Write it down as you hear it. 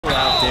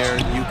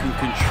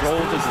control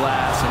the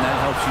glass, and that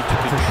helps you to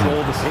control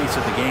the pace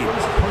of the game.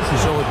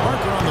 So with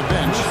Parker on the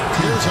bench,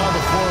 here's how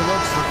the floor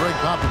looks for Greg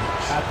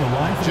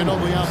Popovich.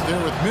 Ginobili out there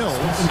with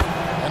Mills,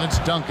 and it's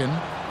Duncan.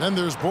 Then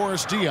there's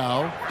Boris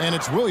Diaw, and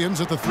it's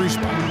Williams at the 3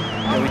 spot.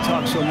 Yeah, we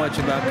talk so much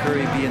about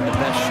Curry being the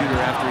best shooter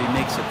after he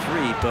makes a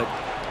 3, but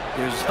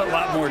there's a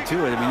lot more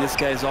to it. I mean, this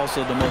guy is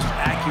also the most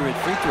accurate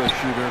free throw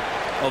shooter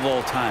of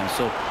all time,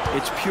 so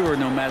it's pure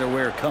no matter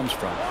where it comes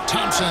from.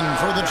 Thompson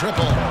for the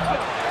triple.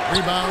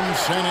 Rebound,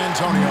 San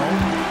Antonio.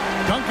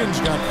 Duncan's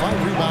got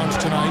 5 rebounds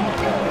tonight.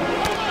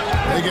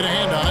 They get a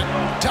hand on it.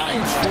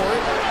 Dives for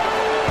it.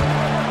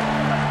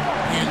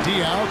 And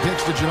Diaw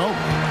kicks to Ginobili.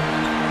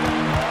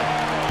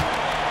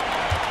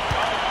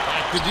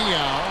 To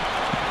Diaw.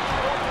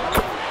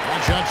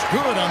 That shot's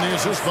good on the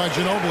assist by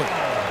Ginobili.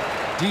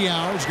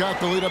 Diaw's got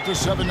the lead up to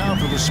 7 now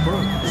for the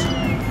Spurs.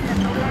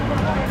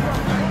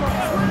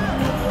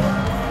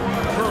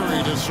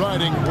 Curry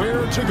deciding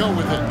where to go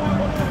with it.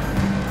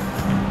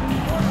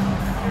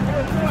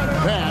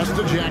 Pass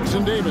to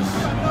Jackson Davis.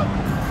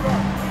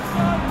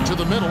 To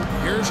the middle.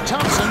 Here's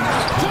Thompson.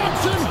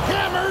 Thompson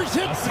hammers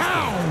it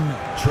down.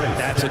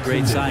 That's a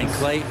great sign.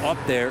 Clay up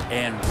there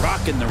and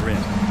rocking the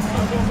rim.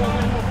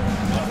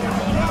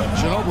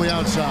 Ginobili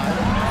outside.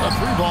 A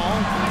 3 ball.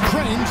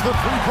 Cranes the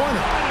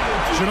 3-pointer.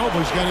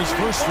 Ginobili's got his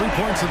first 3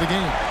 points of the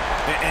game.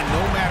 And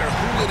no matter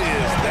who it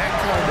is, that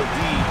kind of D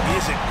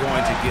isn't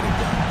going to get it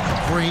done.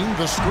 Green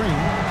the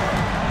screen.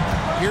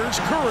 Here's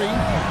Curry.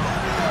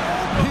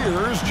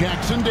 Here's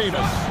Jackson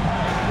Davis.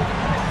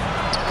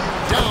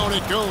 Down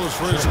it goes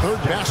for his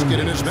 3rd basket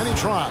in as many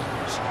tries.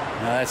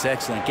 Now that's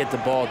excellent. Get the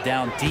ball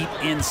down deep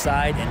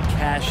inside and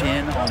cash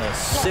in on a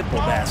simple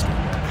basket.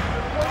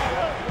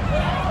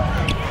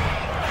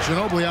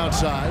 Ginobili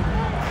outside.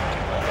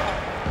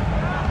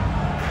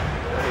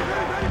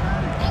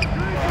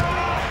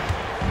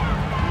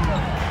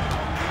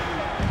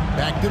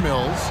 Back to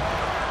Mills.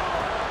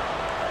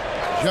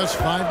 Just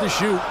 5 to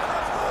shoot.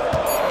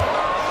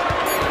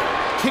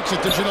 Kicks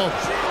it to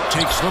Ginobili.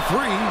 Takes the 3.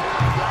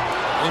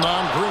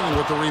 Draymond Green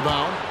with the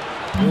rebound.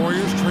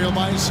 Warriors trail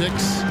by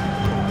 6.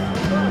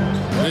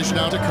 Dish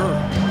now to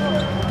Curry.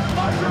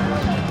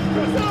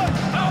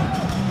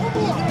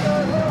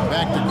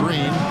 Back to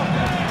Green.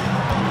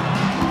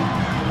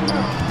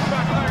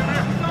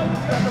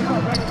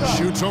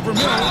 Shoots over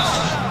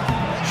Mills.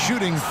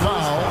 Shooting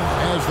foul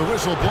as the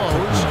whistle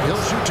blows.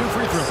 He'll shoot 2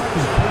 free throws.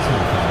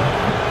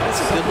 That's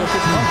a good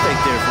looking pump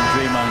fake there from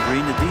Draymond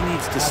Green. The D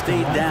needs to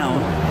stay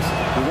down.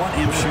 We want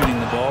him shooting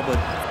the ball, but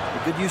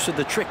a good use of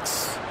the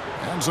tricks.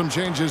 And some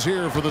changes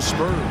here for the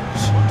Spurs.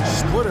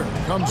 Splitter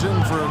comes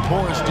in for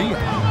Boris Diaw.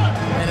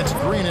 And it's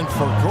Green in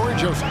for Corey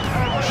Joseph.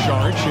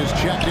 Sharch is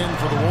checked in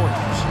for the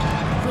Warriors.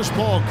 Chris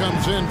Paul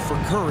comes in for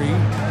Curry.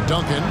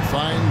 Duncan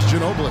finds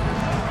Ginobili.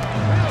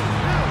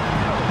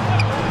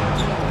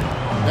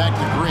 Back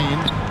to Green.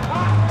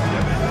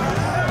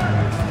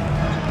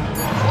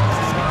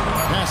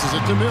 Passes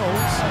it to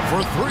Mills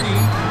for 3.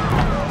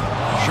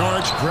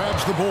 Sharch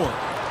grabs the board.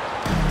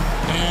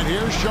 And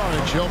here's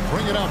Sharch. He'll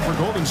bring it out for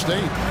Golden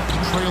State.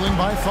 Trailing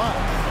by 5.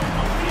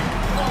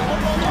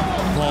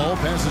 Ball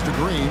passes to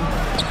Green.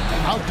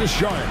 Out to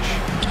Sharch.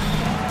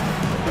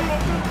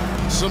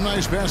 Some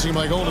nice passing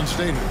by Golden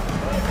State here.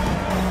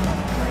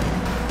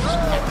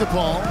 Back to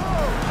Paul.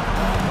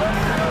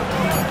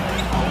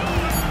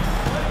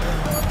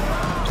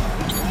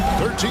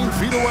 "13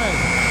 feet away.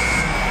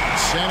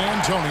 San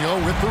Antonio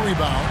with the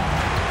rebound.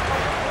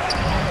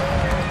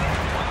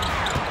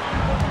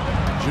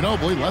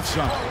 Ginobili left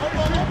side.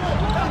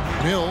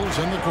 Mills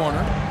in the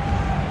corner.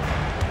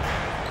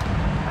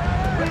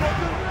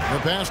 The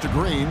pass to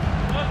Green.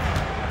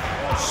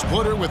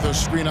 Splitter with a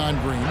screen on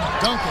Green.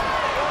 Duncan.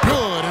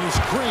 Good, and it's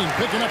Green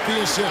picking up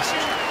the assist.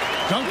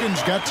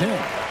 Duncan's got 10.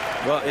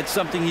 Well, it's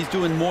something he's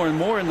doing more and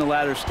more in the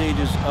latter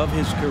stages of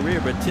his career,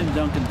 but Tim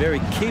Duncan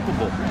very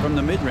capable from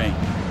the mid-range.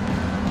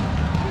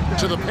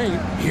 To the paint.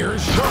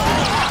 Here's Sharch.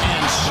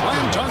 And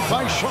slam dunk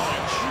by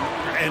Sharch.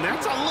 And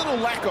that's a little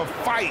lack of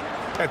fight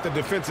at the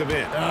defensive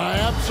end.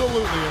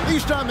 Absolutely. At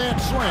least on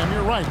that slam,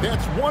 you're right.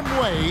 That's one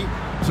way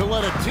to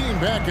let a team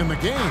back in the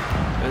game.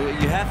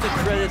 You have to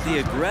credit the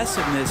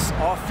aggressiveness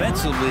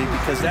offensively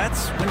because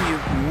that's when you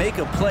make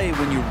a play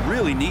when you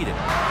really need it.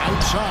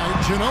 Outside,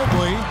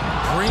 Ginobili.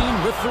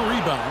 Green with the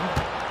rebound.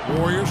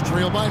 Warriors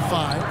trail by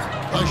 5.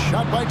 A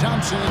shot by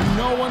Thompson.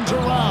 No one's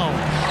around.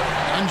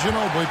 And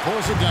Ginobili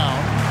pulls it down.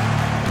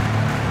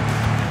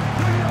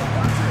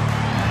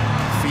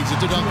 Feeds it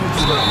to Duncan.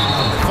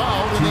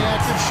 Fouled in the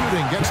act of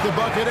shooting. Gets the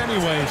bucket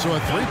anyway, so a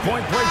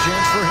 3-point play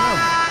chance for him.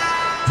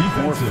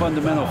 More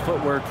fundamental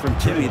footwork from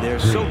Timmy there.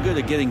 So good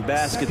at getting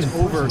baskets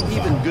over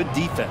even good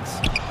defense.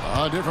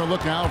 A different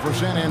look now for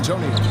San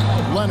Antonio.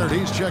 Leonard,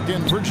 he's checked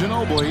in for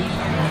Ginobili.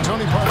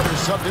 Tony Parker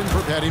subbed in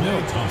for Patty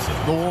Mills.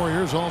 The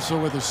Warriors also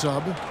with a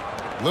sub.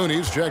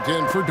 Looney's checked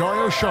in for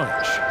Dario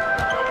Saric.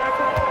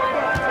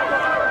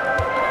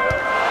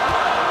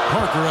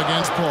 Parker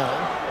against Paul.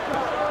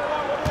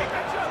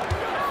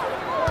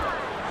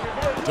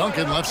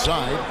 Duncan left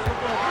side.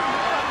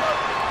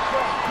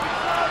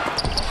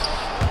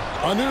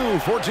 A new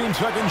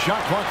 14-second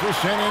shot clock for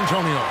San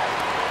Antonio.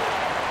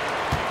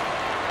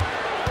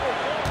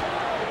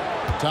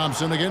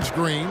 Thompson against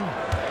Green.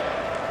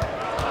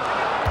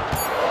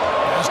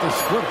 Pass to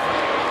Splitter.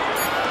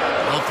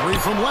 A three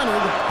from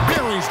Leonard.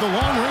 Buries the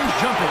long-range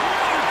jumper.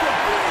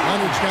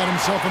 Leonard's got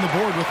himself on the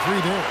board with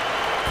 3 there.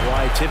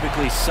 Why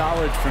typically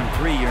solid from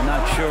 3. You're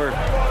not sure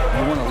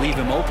you want to leave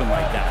him open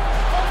like that.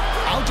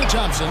 Out to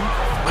Thompson.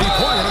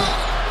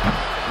 3-pointer.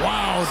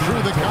 Wow,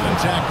 through the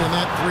contact, and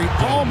that 3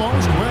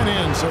 almost went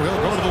in, so he'll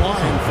go to the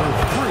line for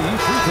 3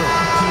 free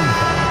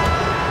throws.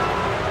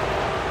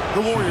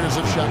 The Warriors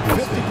have shot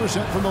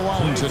 50% from the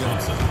line today.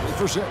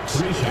 3 for 6.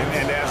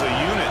 And as a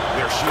unit,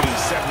 they're shooting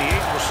 78%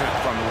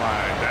 from the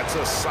line. That's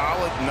a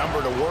solid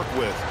number to work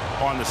with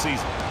on the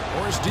season.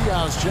 Boris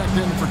Diaz checked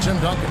in for Tim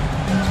Duncan.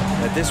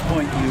 At this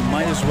point, you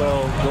might as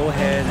well go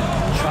ahead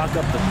and chalk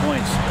up the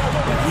points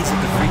when he's at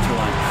the free throw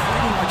line.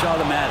 Pretty much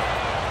automatic.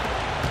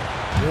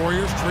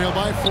 Warriors trail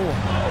by 4.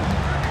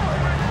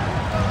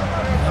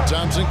 And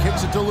Thompson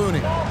kicks it to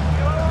Looney.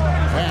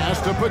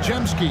 Pass to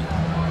Podziemski.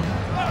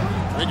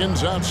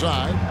 Wiggins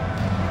outside.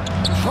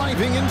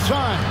 Driving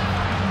inside.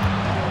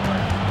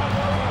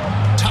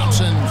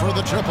 Thompson for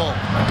the triple.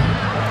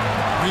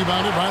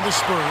 Rebounded by the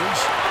Spurs.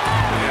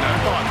 And I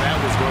thought that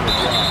was going to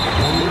drop.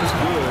 It looks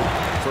good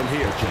from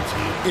here.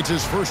 It's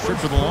his first trip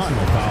to the line.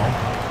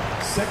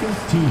 Second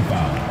team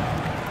foul.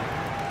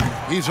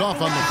 He's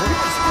off on the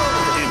first.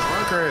 And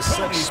Parker has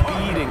such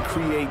speed and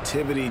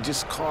creativity,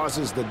 just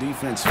causes the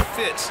defense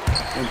fits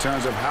in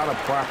terms of how to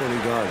properly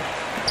guard it.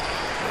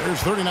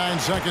 There's 39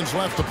 seconds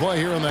left to play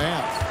here in the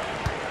half.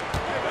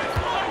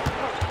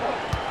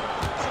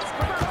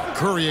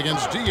 Curry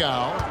against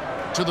Diaw.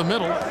 To the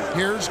middle.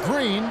 Here's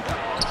Green.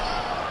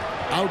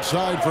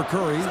 Outside for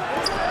Curry.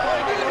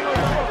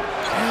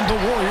 And the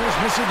Warriors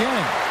miss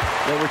again.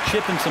 Well, we're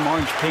chipping some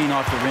orange paint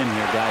off the rim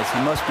here, guys. He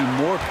must be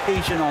more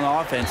patient on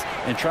offense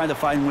and trying to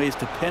find ways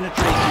to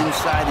penetrate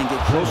inside and get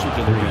closer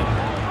to the rim.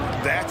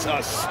 That's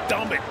a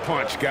stomach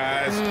punch,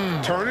 guys.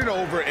 Turn it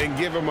over and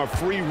give him a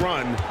free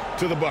run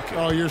to the bucket.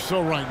 Oh, you're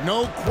so right.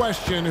 No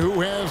question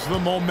who has the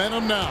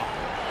momentum now.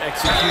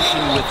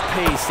 Execution with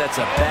pace, that's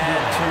a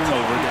bad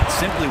turnover that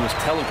simply was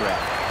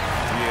telegraphed.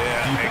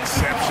 Yeah,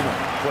 exceptional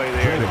play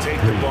there to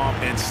take the bump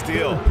and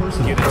still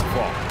get it to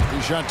fall. He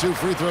shot 2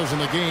 free throws in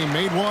the game,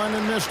 made 1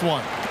 and missed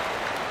 1.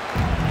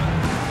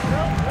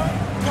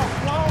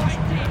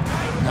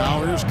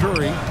 Now here's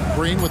Curry.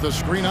 Green with a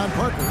screen on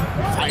Parker.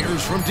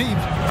 Fires from deep.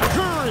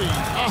 Curry!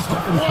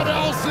 What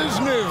else is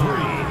new?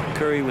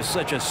 Curry was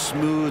such a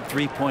smooth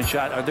 3-point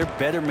shot. Are there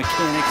better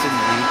mechanics in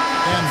the league?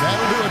 And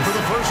that'll do it for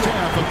the first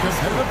half of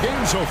competitive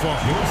game so far.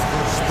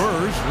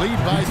 Spurs lead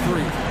by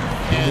 3.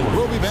 And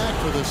we'll be back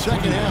for the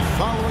second half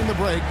following the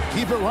break.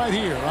 Keep it right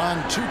here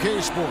on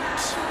 2K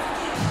Sports.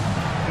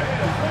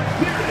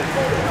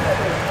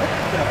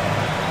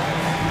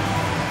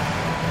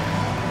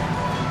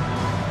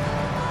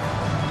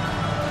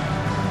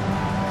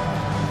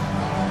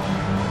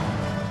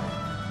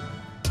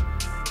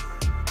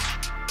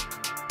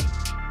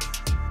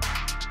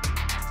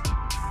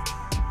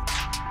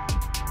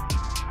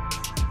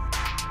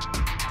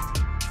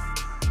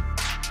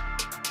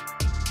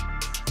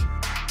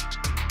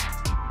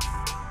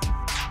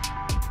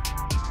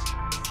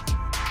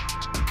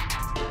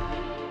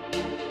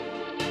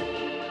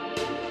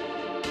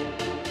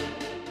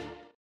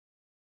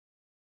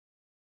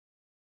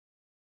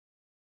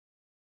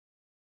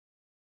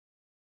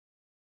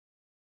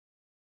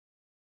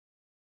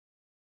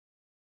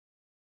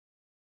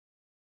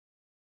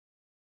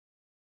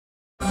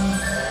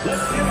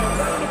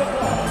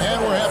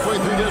 And we're halfway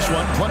through this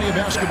one. Plenty of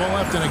basketball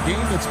left in a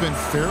game that's been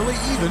fairly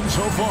even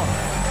so far.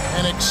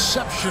 An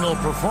exceptional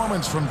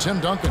performance from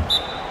Tim Duncan.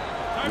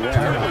 Yeah,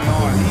 early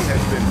on, he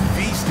has been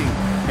feasting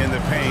in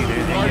the paint,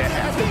 and you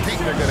have to think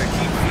they're going to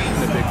keep feeding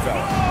the big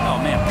fella. Oh,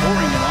 man,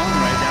 pouring it on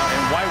right now,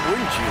 and why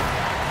wouldn't you?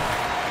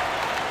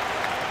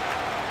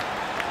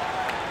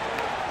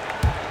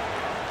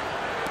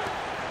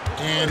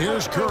 And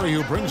here's Curry,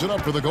 who brings it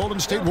up for the Golden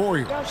State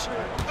Warriors.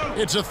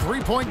 It's a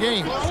 3-point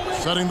game,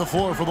 setting the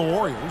floor for the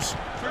Warriors.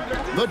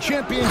 The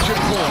championship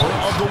core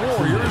of the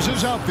Warriors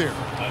is out there.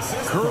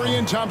 Curry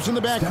and Thompson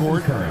in the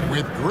backcourt,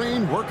 with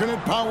Green working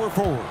at power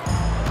forward.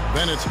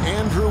 Then it's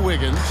Andrew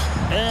Wiggins,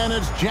 and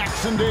it's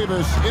Jackson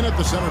Davis in at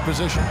the center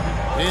position.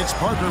 It's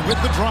Parker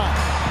with the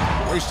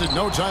drive. Wasted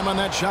no time on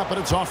that shot, but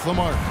it's off the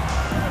mark.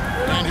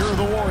 And here are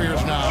the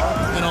Warriors now.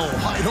 And a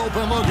wide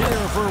open look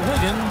here for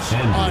Wiggins.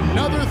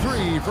 Another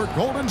 3 for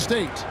Golden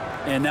State.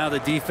 And now the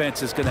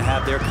defense is going to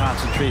have their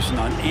concentration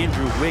on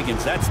Andrew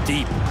Wiggins. That's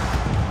deep.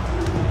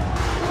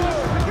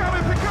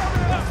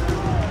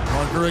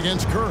 Parker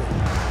against Curry.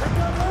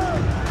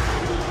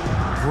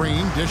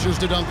 Green dishes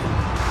to Duncan.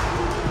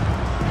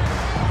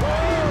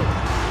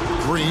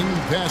 Green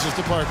passes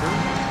to Parker.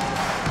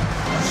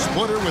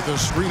 Splitter with a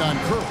screen on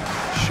Curry.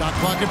 Shot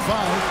clock at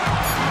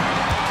 5.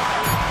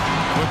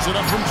 Puts it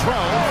up from 12.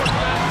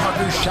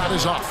 Parker's shot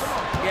is off.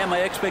 Yeah,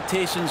 my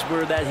expectations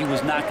were that he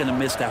was not going to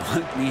miss that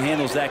one. He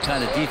handles that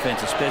kind of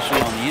defense,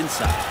 especially on the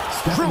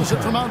inside. Drills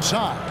it from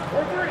outside.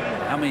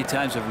 How many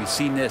times have we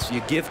seen this?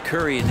 You give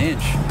Curry an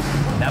inch,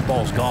 that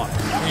ball's gone.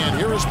 And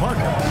here is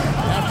Parker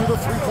after the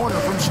three-pointer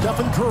from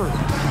Stephen Curry.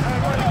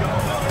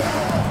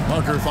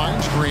 Parker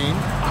finds Green.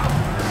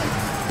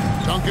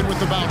 Duncan with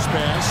the bounce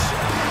pass.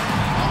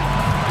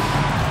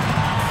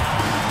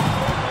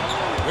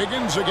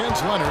 Wiggins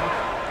against Leonard.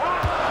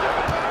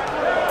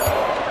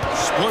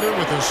 Splitter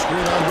with a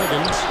screen on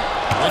Wiggins.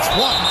 It's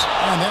blocked.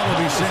 And that will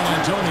be San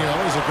Antonio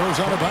as it goes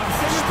out of bounds.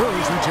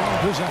 Spurs retain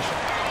possession.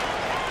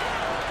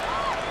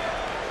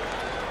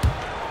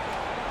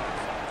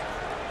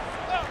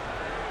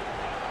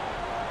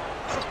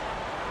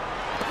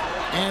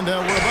 And we're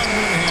about a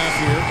minute and a half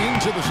here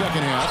into the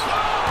second half.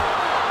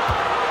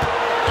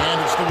 And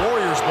it's the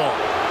Warriors' ball.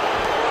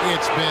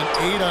 It's been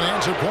 8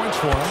 unanswered points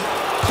for him.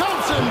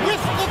 Thompson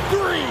with the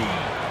three.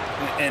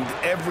 And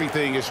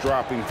everything is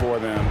dropping for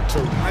them.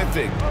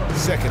 Terrific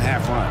second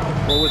half run.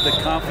 Well, with the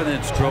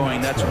confidence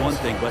growing, that's one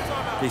thing, but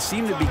they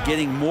seem to be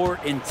getting more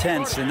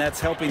intense, and that's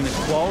helping the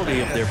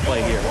quality of their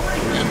play here.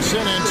 And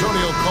San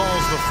Antonio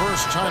calls the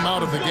first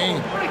timeout of the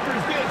game.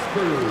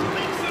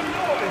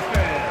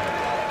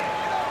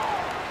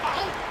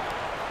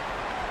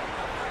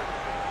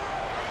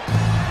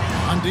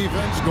 On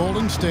defense,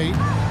 Golden State.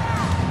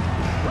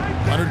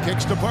 Leonard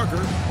kicks to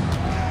Parker.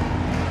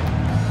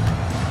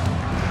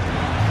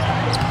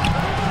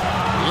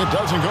 It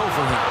doesn't go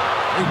for him.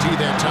 AT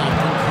that time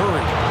from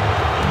Curry.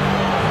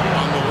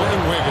 On the way,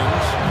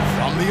 Wiggins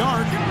from the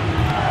arc.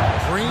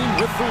 Green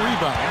with the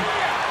rebound.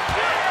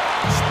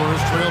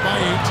 Spurs trail by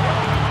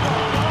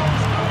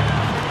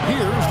 8.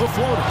 Here's the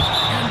floater.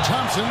 And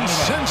Thompson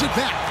sends it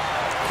back.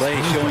 Clay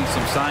showing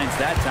some signs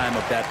that time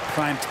of that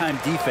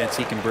prime-time defense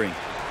he can bring.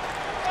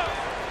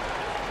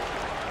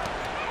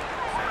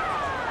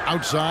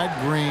 Outside,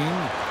 Green.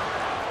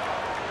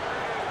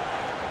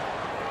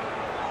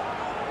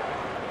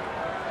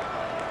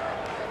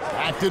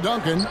 Back to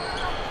Duncan.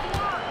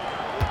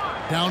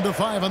 Down to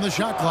 5 on the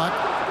shot clock.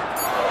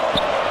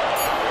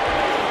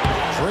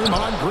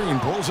 Draymond Green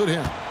pulls it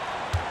in.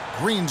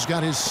 Green's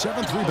got his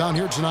 7th rebound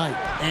here tonight.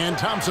 And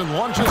Thompson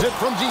launches it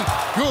from deep.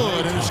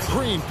 Good, and it's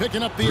Green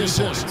picking up the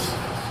assist.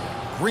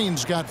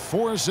 Green's got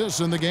 4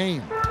 assists in the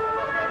game.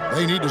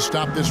 They need to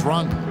stop this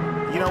run.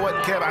 You know what,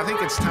 Kev? I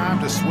think it's time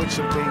to switch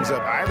some things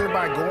up, either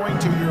by going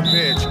to your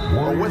bench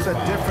or with a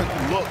different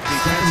look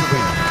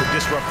defensively to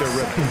disrupt their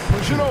rhythm.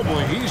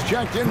 Ginobili, he's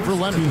checked in for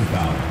Leonard.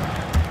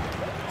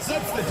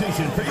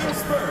 Substitution for your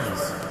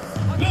Spurs,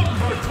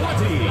 number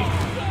 20.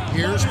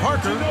 Here's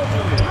Parker.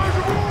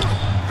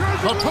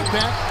 The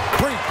putback.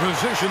 Great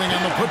positioning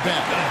on the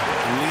putback.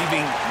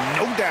 Leaving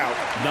no doubt,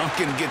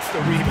 Duncan gets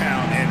the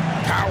rebound and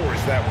powers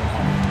that one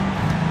home.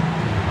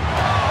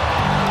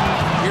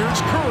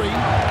 Here's Curry.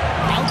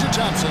 Out to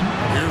Thompson.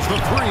 Here's the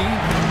three.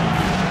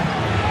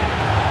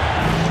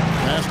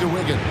 Pass to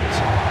Wiggins.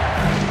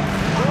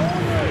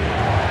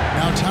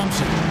 Now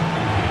Thompson.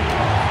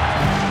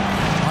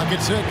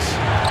 Pocket 6.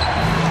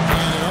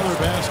 And another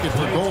basket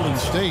for Golden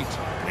State.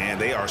 And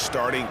they are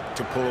starting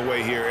to pull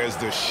away here as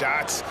the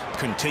shots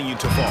continue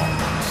to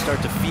fall.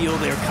 Start to feel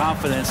their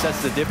confidence.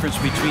 That's the difference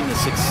between the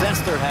success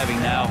they're having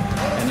now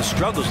and the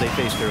struggles they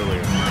faced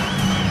earlier.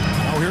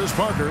 Now here's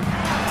Parker.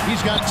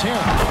 He's got 10.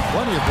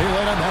 Plenty of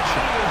daylight on that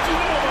shot.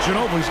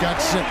 Ginobili's got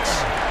 6.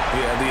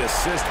 Yeah, the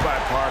assist by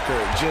Parker,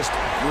 just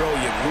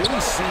brilliant. Really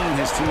seeing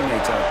his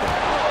teammates out there.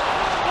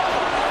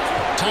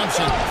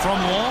 Thompson from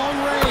long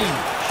range.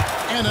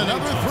 And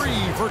another 3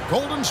 for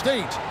Golden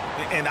State.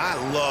 And I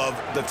love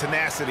the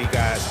tenacity,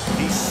 guys.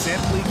 He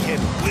simply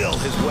can will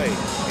his way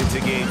into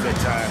games at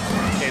times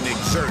and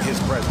exert his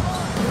presence.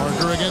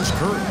 Parker against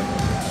Curry.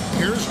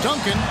 Here's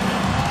Duncan.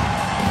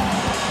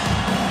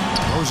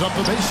 Goes up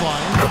the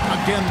baseline.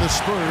 Again, the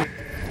Spurs.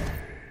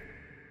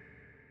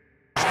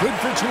 Good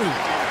for 2.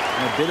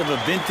 A bit of a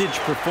vintage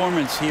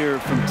performance here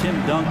from Tim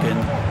Duncan.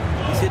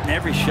 He's hitting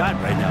every shot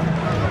right now.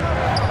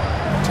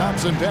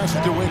 Thompson passes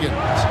to Wiggins.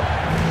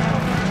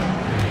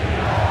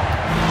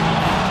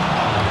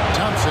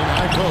 Thompson,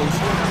 high post.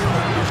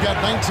 He's got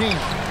 19.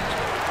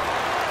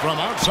 From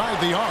outside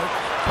the arc.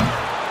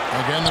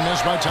 Again, the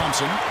miss by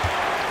Thompson.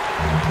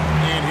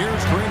 And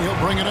here's Green. He'll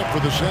bring it up for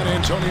the San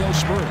Antonio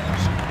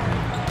Spurs.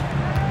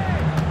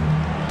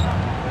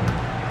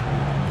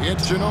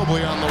 It's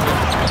Ginobili on the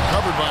wing.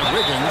 Covered by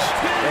Wiggins.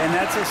 And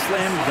that's a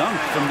slam dunk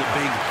from the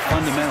big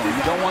fundamental.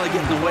 You don't want to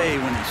get in the way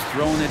when he's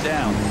throwing it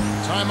down.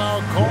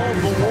 Timeout called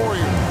the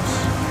Warriors.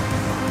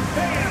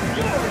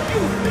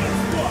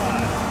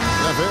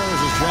 Steph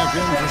Ayers is checked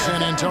in for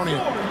San Antonio.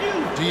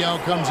 Diaw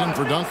comes in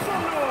for Duncan.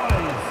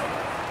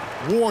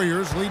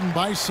 Warriors leading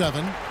by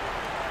 7.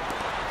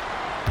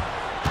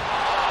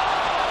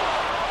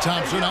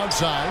 Thompson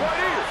outside.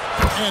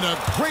 And a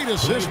great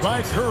assist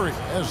by Curry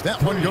as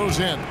that one goes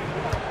in.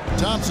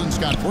 Thompson's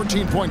got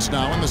 14 points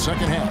now in the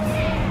second half.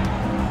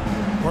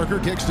 Parker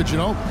kicks to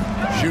Ginobili.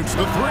 Shoots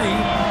the 3.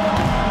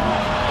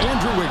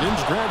 Andrew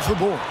Wiggins grabs the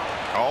board.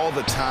 All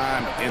the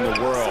time in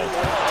the world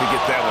to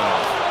get that one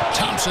off.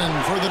 Thompson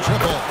for the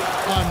triple.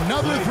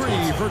 Another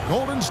three for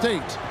Golden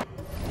State.